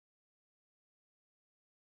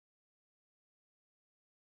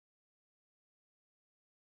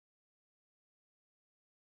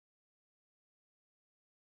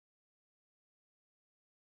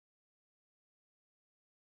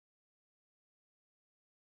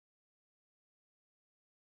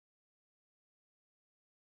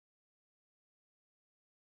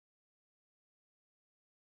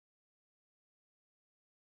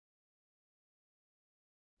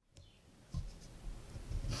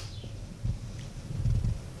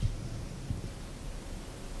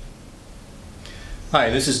Hi,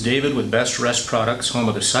 this is David with BestRest Products, home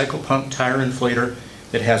of the cycle pump tire inflator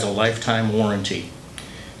that has a lifetime warranty.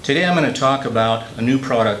 Today I'm going to talk about a new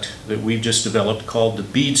product that we've just developed called the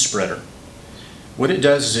BeadSpreader. What it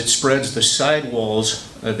does is it spreads the sidewalls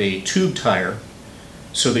of a tube tire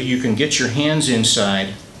so that you can get your hands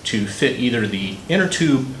inside to fit either the inner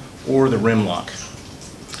tube or the rim lock.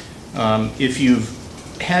 If you've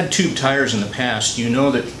had tube tires in the past, you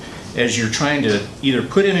know that as you're trying to either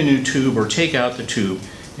put in a new tube or take out the tube,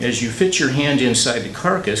 as you fit your hand inside the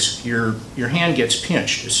carcass, your hand gets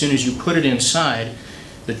pinched. As soon as you put it inside,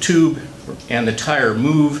 the tube and the tire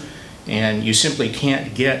move and you simply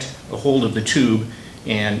can't get a hold of the tube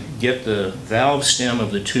and get the valve stem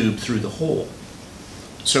of the tube through the hole.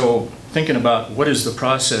 So thinking about what is the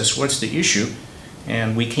process, what's the issue,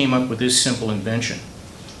 and we came up with this simple invention.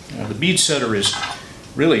 The BeadSpreader is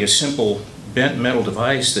really a simple bent metal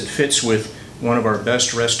device that fits with one of our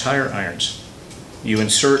BestRest tire irons. You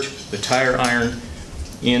insert the tire iron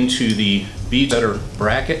into the BeadSpreader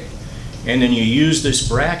bracket, and then you use this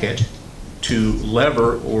bracket to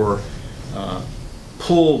lever or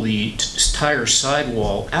pull the tire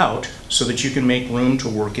sidewall out so that you can make room to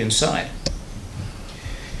work inside.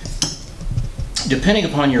 Depending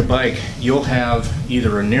upon your bike, you'll have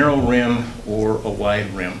either a narrow rim or a wide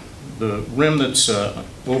rim. The rim that's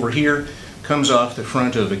over here comes off the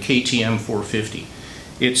front of a KTM 450.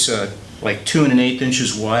 It's like 2 1/8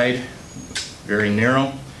 inches wide, very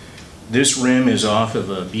narrow. This rim is off of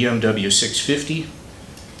a BMW 650.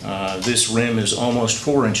 This rim is almost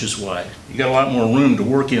 4 inches wide. You got a lot more room to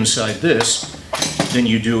work inside this than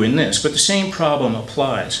you do in this, but the same problem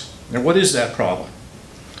applies. Now, what is that problem?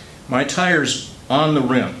 My tire's on the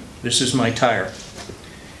rim. This is my tire.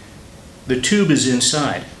 The tube is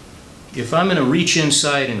inside. If I'm going to reach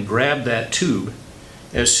inside and grab that tube,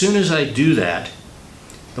 as soon as I do that,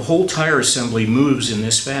 the whole tire assembly moves in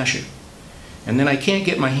this fashion. And then I can't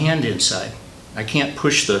get my hand inside. I can't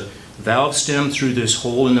push the valve stem through this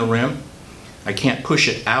hole in the rim. I can't push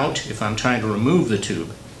it out if I'm trying to remove the tube.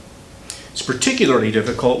 It's particularly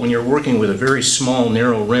difficult when you're working with a very small,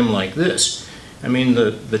 narrow rim like this. I mean,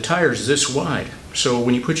 the tire's this wide. So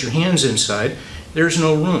when you put your hands inside, there's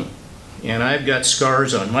no room. And I've got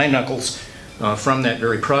scars on my knuckles from that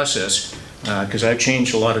very process because I've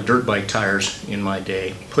changed a lot of dirt bike tires in my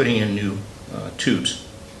day, putting in new tubes.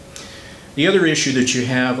 The other issue that you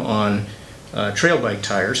have on trail bike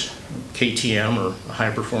tires, KTM or a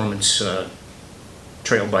high performance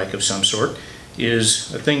trail bike of some sort,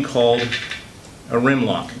 is a thing called a rim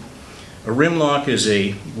lock. A rim lock is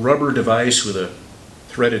a rubber device with a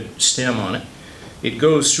threaded stem on it. It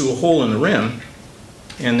goes through a hole in the rim,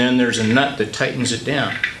 and then there's a nut that tightens it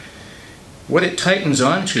down. What it tightens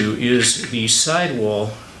onto is the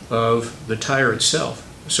sidewall of the tire itself.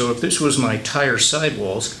 So if this was my tire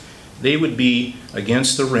sidewalls, they would be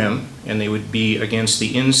against the rim and they would be against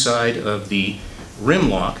the inside of the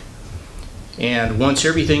rim lock. And once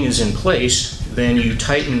everything is in place, then you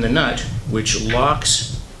tighten the nut, which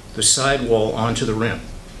locks the sidewall onto the rim.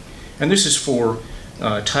 And this is for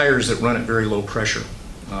tires that run at very low pressure,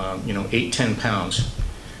 8-10 pounds.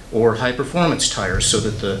 Or high performance tires, so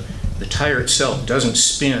that the tire itself doesn't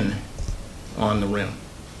spin on the rim.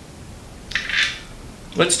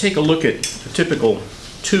 Let's take a look at a typical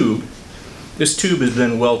tube. This tube has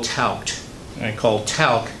been well talced. I call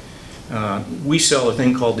talc. We sell a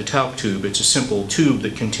thing called the talc tube. It's a simple tube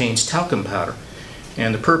that contains talcum powder.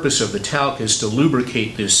 And the purpose of the talc is to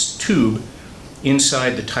lubricate this tube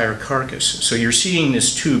inside the tire carcass. So you're seeing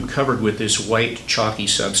this tube covered with this white chalky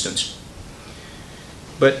substance.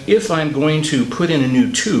 But if I'm going to put in a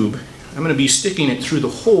new tube, I'm going to be sticking it through the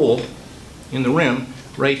hole in the rim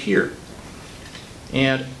right here.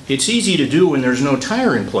 And it's easy to do when there's no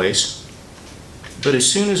tire in place, but as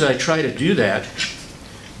soon as I try to do that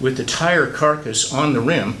with the tire carcass on the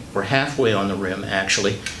rim, or halfway on the rim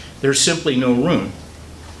actually, there's simply no room.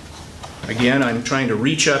 Again, I'm trying to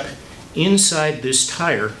reach up inside this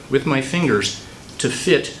tire with my fingers to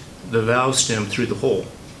fit the valve stem through the hole.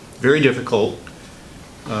 Very difficult.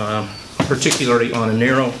 Particularly on a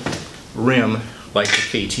narrow rim like the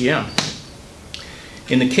KTM.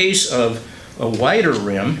 In the case of a wider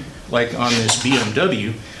rim, like on this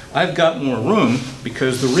BMW, I've got more room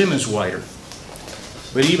because the rim is wider.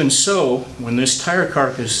 But even so, when this tire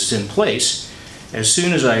carcass is in place, as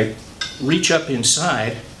soon as I reach up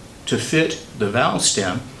inside to fit the valve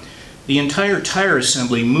stem, the entire tire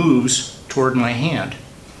assembly moves toward my hand.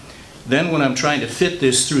 Then when I'm trying to fit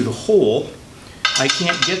this through the hole, I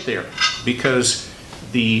can't get there because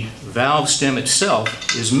the valve stem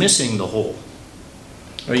itself is missing the hole.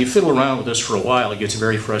 Well, you fiddle around with this for a while, it gets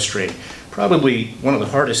very frustrating. Probably one of the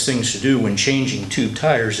hardest things to do when changing tube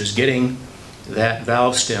tires is getting that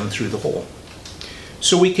valve stem through the hole.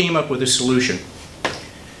 So we came up with a solution.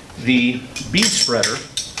 The bead spreader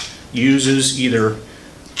uses either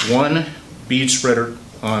one bead spreader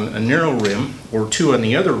on a narrow rim or two on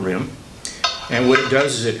the other rim, and what it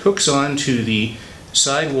does is it hooks onto the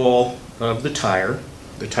sidewall of the tire.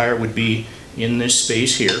 The tire would be in this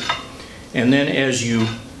space here, and then as you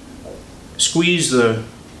squeeze the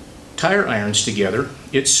tire irons together,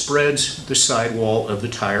 it spreads the sidewall of the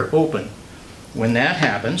tire open. When that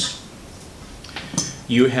happens,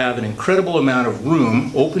 you have an incredible amount of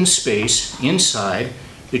room, open space inside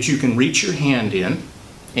that you can reach your hand in,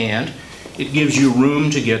 and it gives you room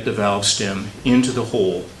to get the valve stem into the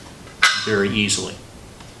hole very easily.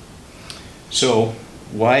 So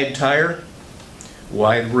wide tire,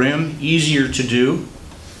 wide rim, easier to do,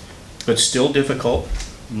 but still difficult.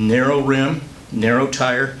 Narrow rim, narrow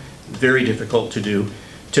tire, very difficult to do.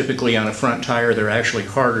 Typically on a front tire, they're actually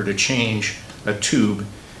harder to change a tube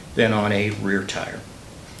than on a rear tire.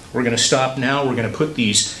 We're going to stop now. We're going to put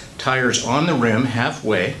these tires on the rim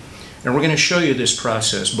halfway, and we're going to show you this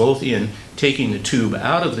process both in taking the tube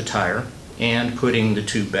out of the tire and putting the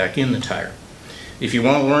tube back in the tire. If you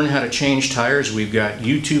want to learn how to change tires, we've got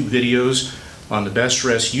YouTube videos on the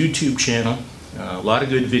BestRest YouTube channel. A lot of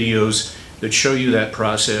good videos that show you that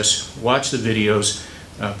process. Watch the videos.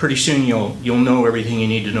 Pretty soon you'll know everything you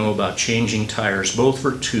need to know about changing tires, both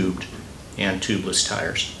for tubed and tubeless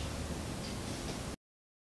tires.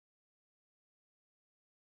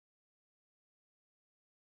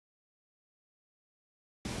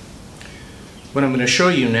 What I'm going to show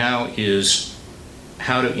you now is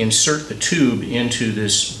how to insert the tube into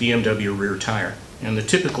this BMW rear tire. And the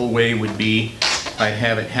typical way would be I'd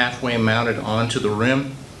have it halfway mounted onto the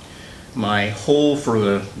rim. My hole for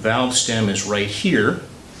the valve stem is right here.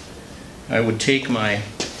 I would take my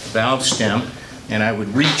valve stem and I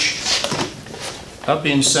would reach up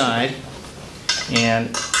inside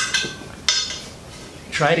and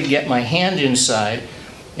try to get my hand inside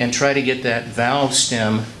and try to get that valve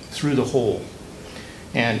stem through the hole.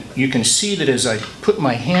 And you can see that as I put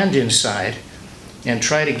my hand inside and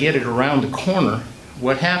try to get it around the corner,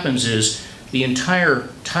 what happens is the entire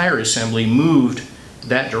tire assembly moved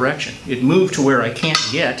that direction. It moved to where I can't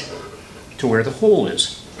get to where the hole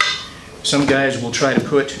is. Some guys will try to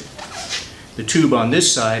put the tube on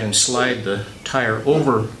this side and slide the tire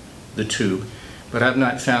over the tube, but I've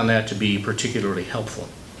not found that to be particularly helpful.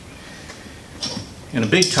 In a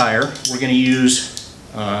big tire, we're going to use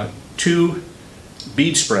two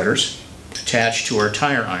bead spreaders attached to our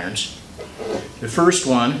tire irons. The first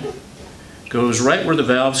one goes right where the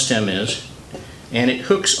valve stem is, and it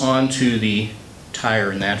hooks onto the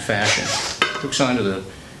tire in that fashion. It hooks onto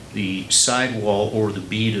the sidewall or the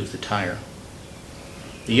bead of the tire.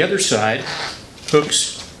 The other side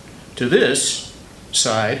hooks to this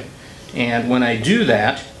side, and when I do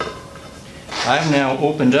that, I've now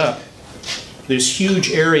opened up this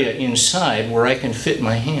huge area inside where I can fit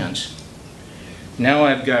my hands. Now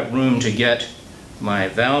I've got room to get my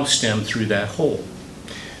valve stem through that hole.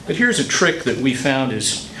 But here's a trick that we found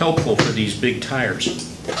is helpful for these big tires.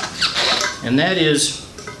 And that is,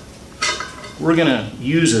 we're going to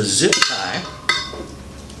use a zip tie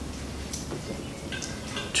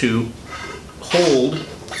to hold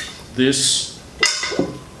this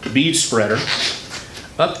bead spreader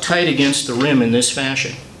up tight against the rim in this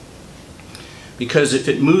fashion. Because if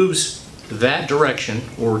it moves that direction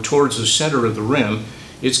or towards the center of the rim,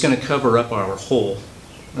 it's going to cover up our hole.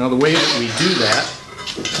 Now the way that we do that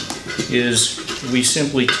is we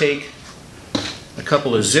simply take a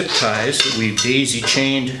couple of zip ties that we've daisy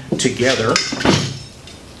chained together.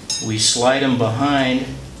 We slide them behind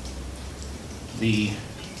the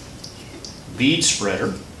bead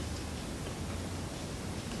spreader.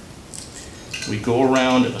 We go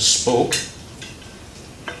around a spoke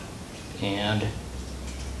and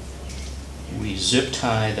we zip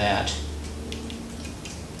tie that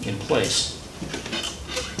in place.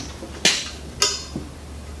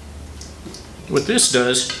 What this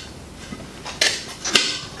does,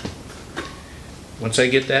 once I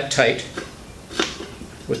get that tight,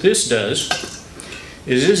 what this does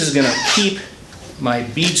is this is going to keep my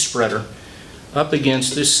bead spreader up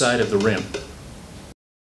against this side of the rim.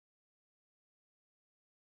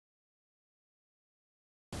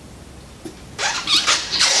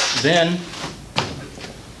 Then,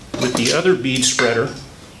 with the other bead spreader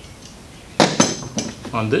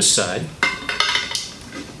on this side,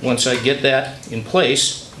 once I get that in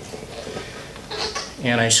place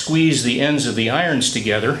and I squeeze the ends of the irons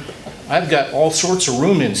together, I've got all sorts of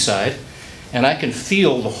room inside, and I can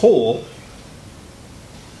feel the hole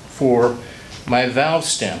for my valve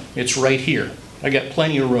stem. It's right here. I got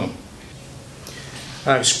plenty of room.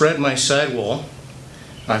 I've spread my sidewall.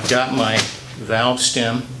 I've got my valve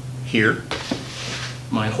stem here.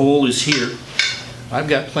 My hole is here. I've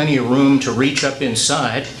got plenty of room to reach up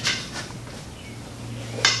inside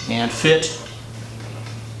and fit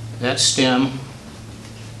that stem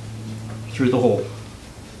through the hole.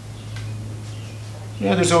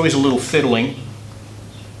 Yeah, there's always a little fiddling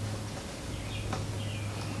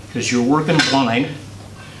because you're working blind.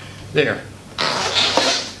 There.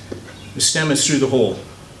 The stem is through the hole.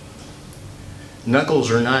 Knuckles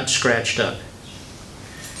are not scratched up.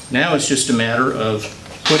 Now it's just a matter of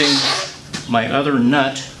putting my other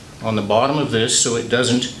nut on the bottom of this so it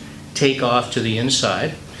doesn't take off to the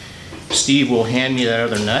inside. Steve will hand me that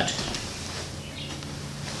other nut.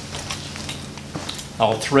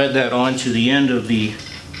 I'll thread that onto the end of the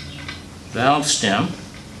valve stem.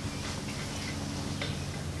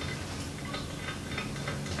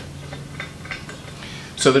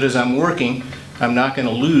 So that as I'm working, I'm not going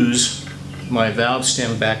to lose my valve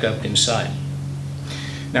stem back up inside.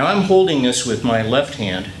 Now I'm holding this with my left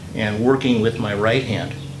hand and working with my right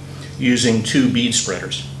hand using 2 bead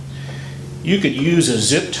spreaders. You could use a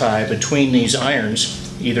zip tie between these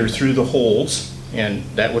irons, either through the holes, and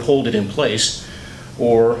that would hold it in place,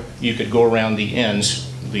 or you could go around the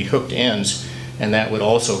ends, the hooked ends, and that would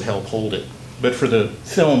also help hold it. But for the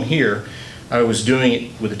film here, I was doing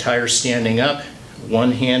it with the tire standing up,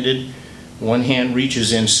 one-handed. One hand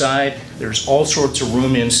reaches inside. There's all sorts of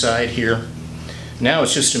room inside here. Now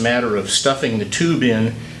it's just a matter of stuffing the tube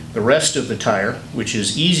in the rest of the tire, which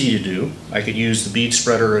is easy to do. I could use the bead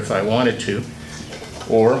spreader if I wanted to,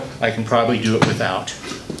 or I can probably do it without.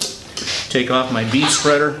 Take off my bead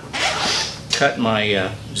spreader, cut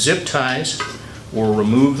my zip ties, or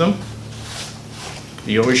remove them.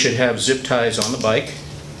 You always should have zip ties on the bike.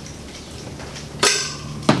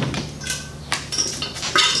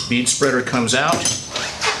 Bead spreader comes out.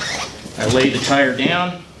 I lay the tire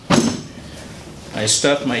down. I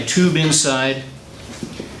stuff my tube inside,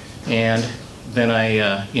 and then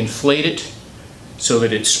I inflate it so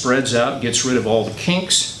that it spreads out, gets rid of all the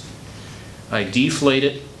kinks. I deflate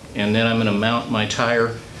it, and then I'm going to mount my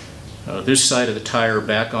tire, this side of the tire,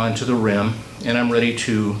 back onto the rim, and I'm ready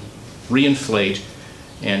to reinflate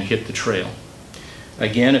and hit the trail.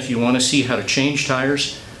 Again, if you want to see how to change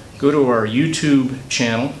tires, go to our YouTube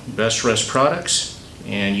channel, BestRest Products,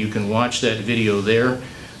 and you can watch that video there.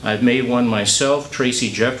 I've made one myself.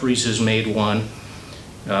 Tracy Jeffries has made one.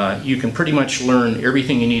 You can pretty much learn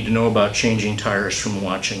everything you need to know about changing tires from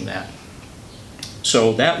watching that.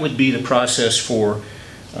 So that would be the process for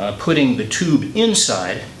putting the tube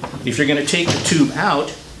inside. If you're going to take the tube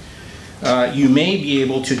out, you may be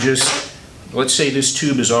able to just, let's say this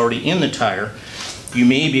tube is already in the tire, you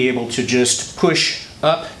may be able to just push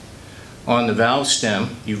up on the valve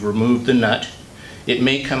stem. You've removed the nut. It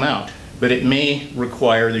may come out, but it may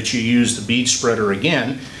require that you use the bead spreader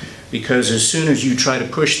again, because as soon as you try to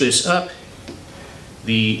push this up,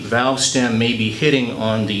 the valve stem may be hitting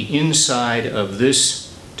on the inside of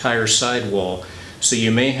this tire sidewall, so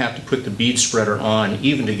you may have to put the bead spreader on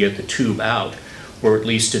even to get the tube out, or at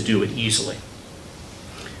least to do it easily.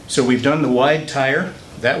 So we've done the wide tire.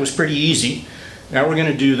 That was pretty easy. Now we're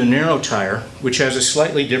going to do the narrow tire, which has a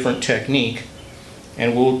slightly different technique,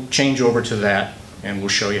 and we'll change over to that and we'll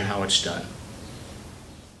show you how it's done.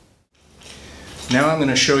 Now I'm going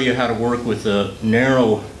to show you how to work with the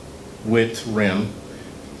narrow width rim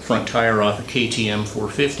front tire off a KTM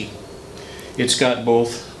 450. It's got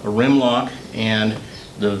both a rim lock and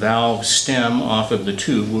the valve stem off of the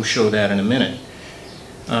tube. We'll show that in a minute.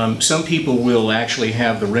 Some people will actually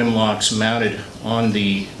have the rim locks mounted on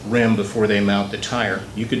the rim before they mount the tire.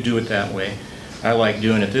 You could do it that way. I like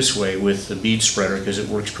doing it this way with the bead spreader because it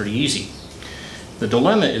works pretty easy. The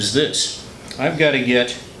dilemma is this. I've got to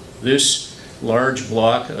get this large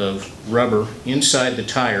block of rubber inside the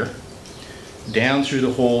tire down through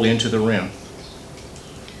the hole into the rim.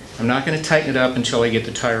 I'm not going to tighten it up until I get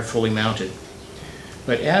the tire fully mounted.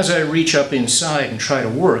 But as I reach up inside and try to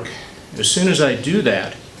work, as soon as I do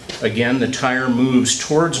that, again, the tire moves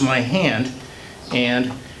towards my hand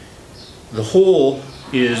and the hole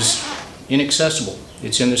is inaccessible.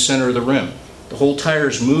 It's in the center of the rim. The whole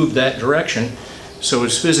tire's moved that direction, so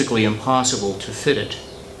it's physically impossible to fit it.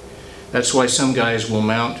 That's why some guys will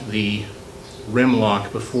mount the rim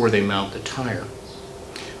lock before they mount the tire.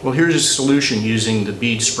 Well, here's a solution using the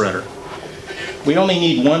bead spreader. We only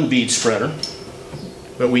need one bead spreader,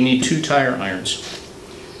 but we need 2 tire irons.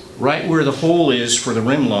 Right where the hole is for the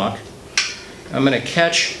rim lock, I'm going to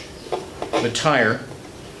catch the tire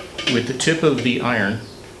with the tip of the iron,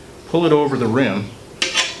 pull it over the rim,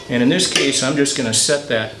 and in this case I'm just going to set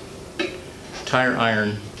that tire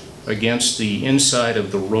iron against the inside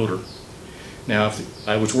of the rotor. Now if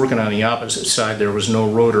I was working on the opposite side, there was no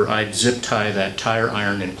rotor, I'd zip tie that tire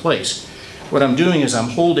iron in place. What I'm doing is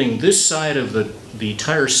I'm holding this side of the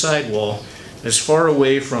tire sidewall as far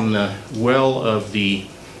away from the well of the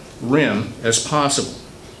rim as possible.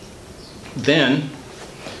 Then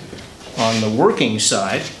on the working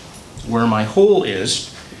side, where my hole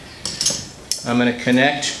is, I'm going to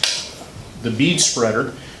connect the bead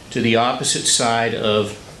spreader to the opposite side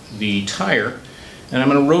of the tire, and I'm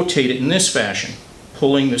going to rotate it in this fashion,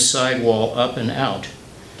 pulling the sidewall up and out.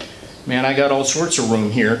 Man, I got all sorts of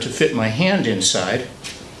room here to fit my hand inside.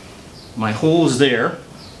 My hole is there.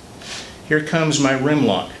 Here comes my rim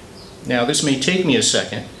lock. Now this may take me a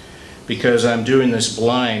second because I'm doing this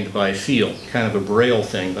blind by feel, kind of a braille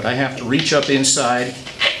thing, but I have to reach up inside,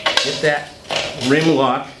 get that rim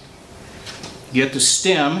lock, get the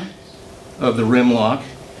stem of the rim lock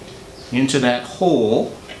into that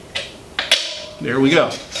hole. There we go.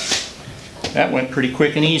 That went pretty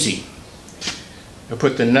quick and easy. I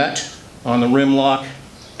put the nut on the rim lock.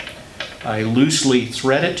 I loosely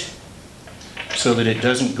thread it so that it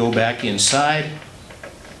doesn't go back inside.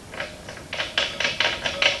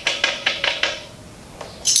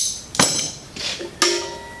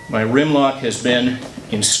 My rim lock has been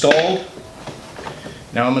installed.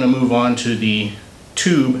 Now I'm going to move on to the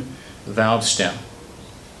tube valve stem.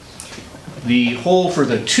 The hole for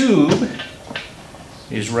the tube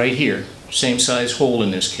is right here. Same size hole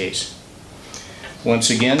in this case. Once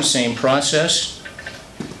again, same process.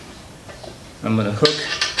 I'm going to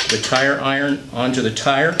hook the tire iron onto the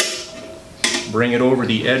tire, bring it over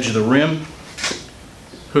the edge of the rim,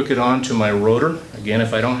 hook it onto my rotor. Again,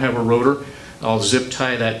 if I don't have a rotor, I'll zip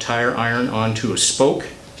tie that tire iron onto a spoke.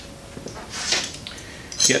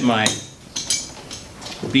 Get my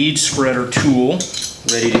bead spreader tool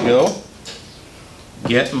ready to go.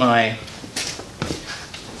 Get my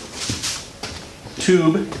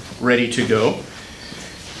tube ready to go.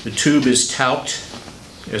 The tube is topped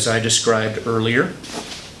as I described earlier.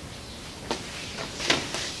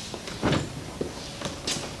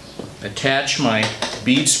 Attach my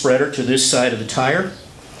bead spreader to this side of the tire.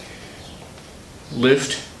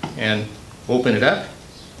 Lift and open it up,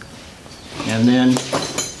 and then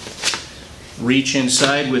reach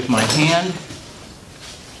inside with my hand,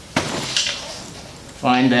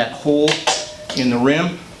 find that hole in the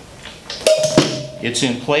rim. It's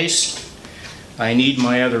in place. I need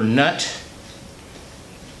my other nut.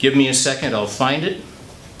 Give me a second, I'll find it.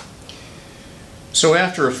 So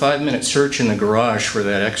after a 5-minute search in the garage for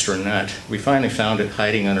that extra nut, we finally found it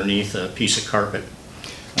hiding underneath a piece of carpet.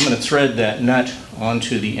 I'm going to thread that nut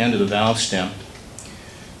onto the end of the valve stem.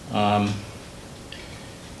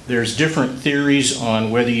 There's different theories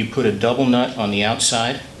on whether you put a double nut on the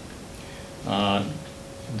outside.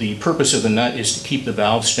 The purpose of the nut is to keep the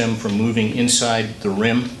valve stem from moving inside the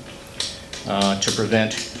rim to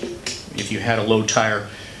prevent, if you had a low tire,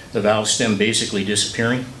 the valve stem basically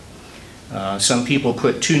disappearing. Some people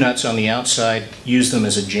put 2 nuts on the outside, use them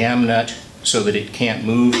as a jam nut so that it can't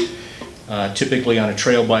move. Typically on a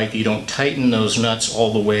trail bike you don't tighten those nuts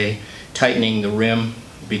all the way, tightening the rim,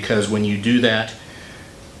 because when you do that,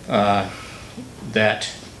 that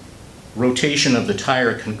rotation of the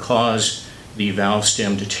tire can cause the valve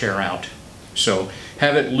stem to tear out. So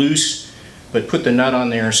have it loose, but put the nut on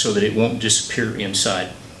there so that it won't disappear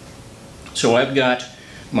inside. So I've got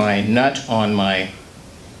my nut on my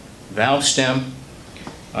valve stem.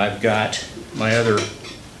 I've got my other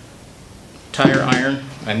tire iron.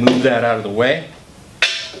 I move that out of the way.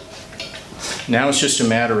 Now it's just a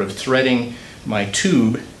matter of threading my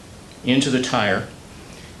tube into the tire,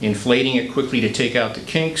 inflating it quickly to take out the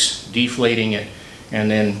kinks, deflating it,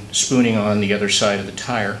 and then spooning on the other side of the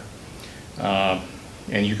tire.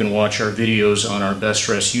 And you can watch our videos on our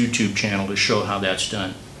BestRest YouTube channel to show how that's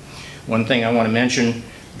done. One thing I want to mention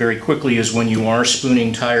very quickly is when you are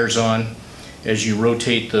spooning tires on, as you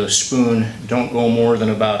rotate the spoon, don't go more than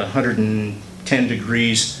about 110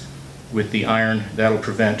 degrees with the iron. That'll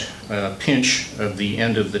prevent a pinch of the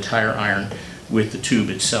end of the tire iron with the tube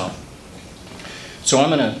itself. So I'm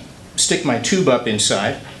going to stick my tube up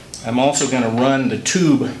inside. I'm also going to run the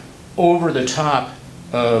tube over the top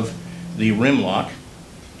of the rim lock.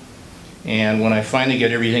 And when I finally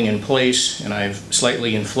get everything in place and I've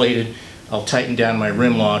slightly inflated, I'll tighten down my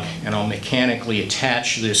rim lock and I'll mechanically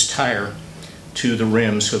attach this tire to the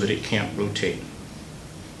rim so that it can't rotate.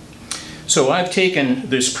 So I've taken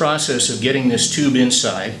this process of getting this tube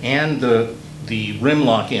inside and the the rim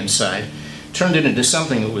lock inside, turned it into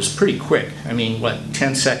something that was pretty quick. I mean, what,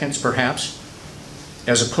 10 seconds perhaps?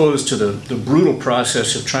 As opposed to the brutal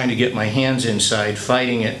process of trying to get my hands inside,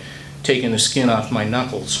 fighting it, taking the skin off my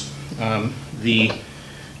knuckles. The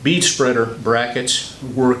bead spreader brackets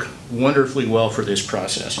work wonderfully well for this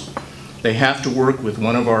process. They have to work with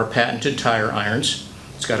one of our patented tire irons.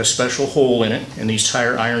 It's got a special hole in it, and these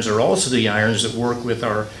tire irons are also the irons that work with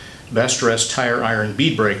our BestRest tire iron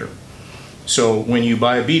bead breaker. So when you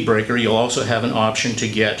buy a bead breaker, you'll also have an option to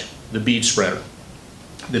get the bead spreader.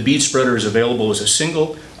 The bead spreader is available as a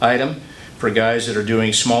single item for guys that are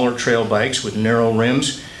doing smaller trail bikes with narrow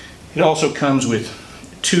rims. It also comes with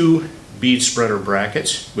 2 bead spreader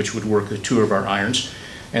brackets, which would work with 2 of our irons,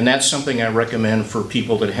 and that's something I recommend for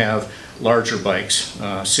people that have larger bikes,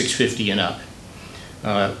 650 and up.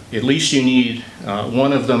 At least you need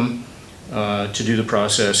one of them to do the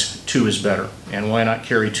process. 2 is better, and why not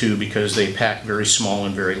carry 2, because they pack very small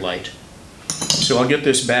and very light. So I'll get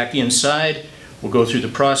this back inside, we'll go through the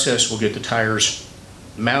process, we'll get the tires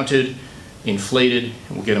mounted, inflated,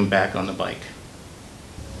 and we'll get them back on the bike.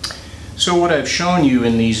 So what I've shown you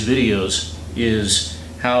in these videos is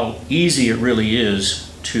how easy it really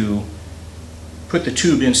is to put the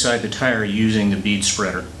tube inside the tire using the bead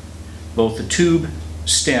spreader. Both the tube,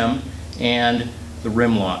 stem, and the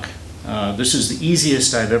rim lock. This is the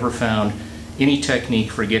easiest I've ever found any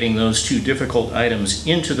technique for getting those 2 difficult items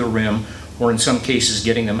into the rim, or in some cases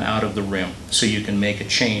getting them out of the rim so you can make a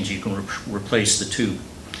change, you can replace the tube.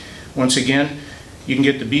 Once again, you can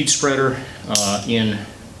get the bead spreader in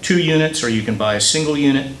 2 units, or you can buy a single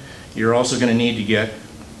unit. You're also going to need to get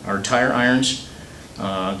our tire irons.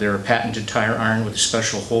 They're a patented tire iron with a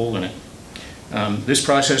special hole in it. This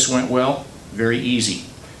process went well, very easy.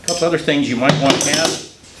 A couple other things you might want to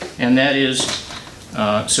have, and that is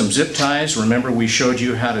some zip ties. Remember, we showed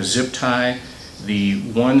you how to zip tie the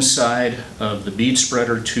one side of the bead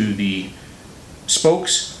spreader to the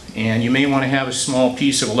spokes, and you may want to have a small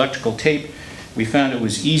piece of electrical tape. We found it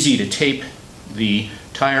was easy to tape the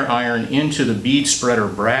tire iron into the bead spreader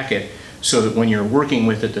bracket so that when you're working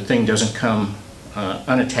with it, the thing doesn't come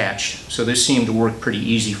unattached. So this seemed to work pretty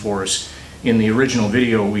easy for us. In the original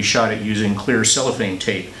video, we shot it using clear cellophane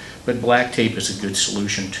tape, but black tape is a good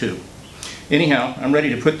solution too. Anyhow, I'm ready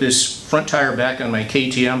to put this front tire back on my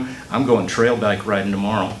KTM. I'm going trail bike riding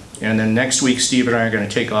tomorrow. And then next week, Steve and I are going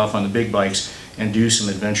to take off on the big bikes and do some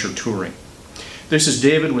adventure touring. This is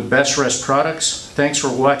David with BestRest Products. Thanks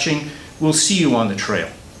for watching. We'll see you on the trail.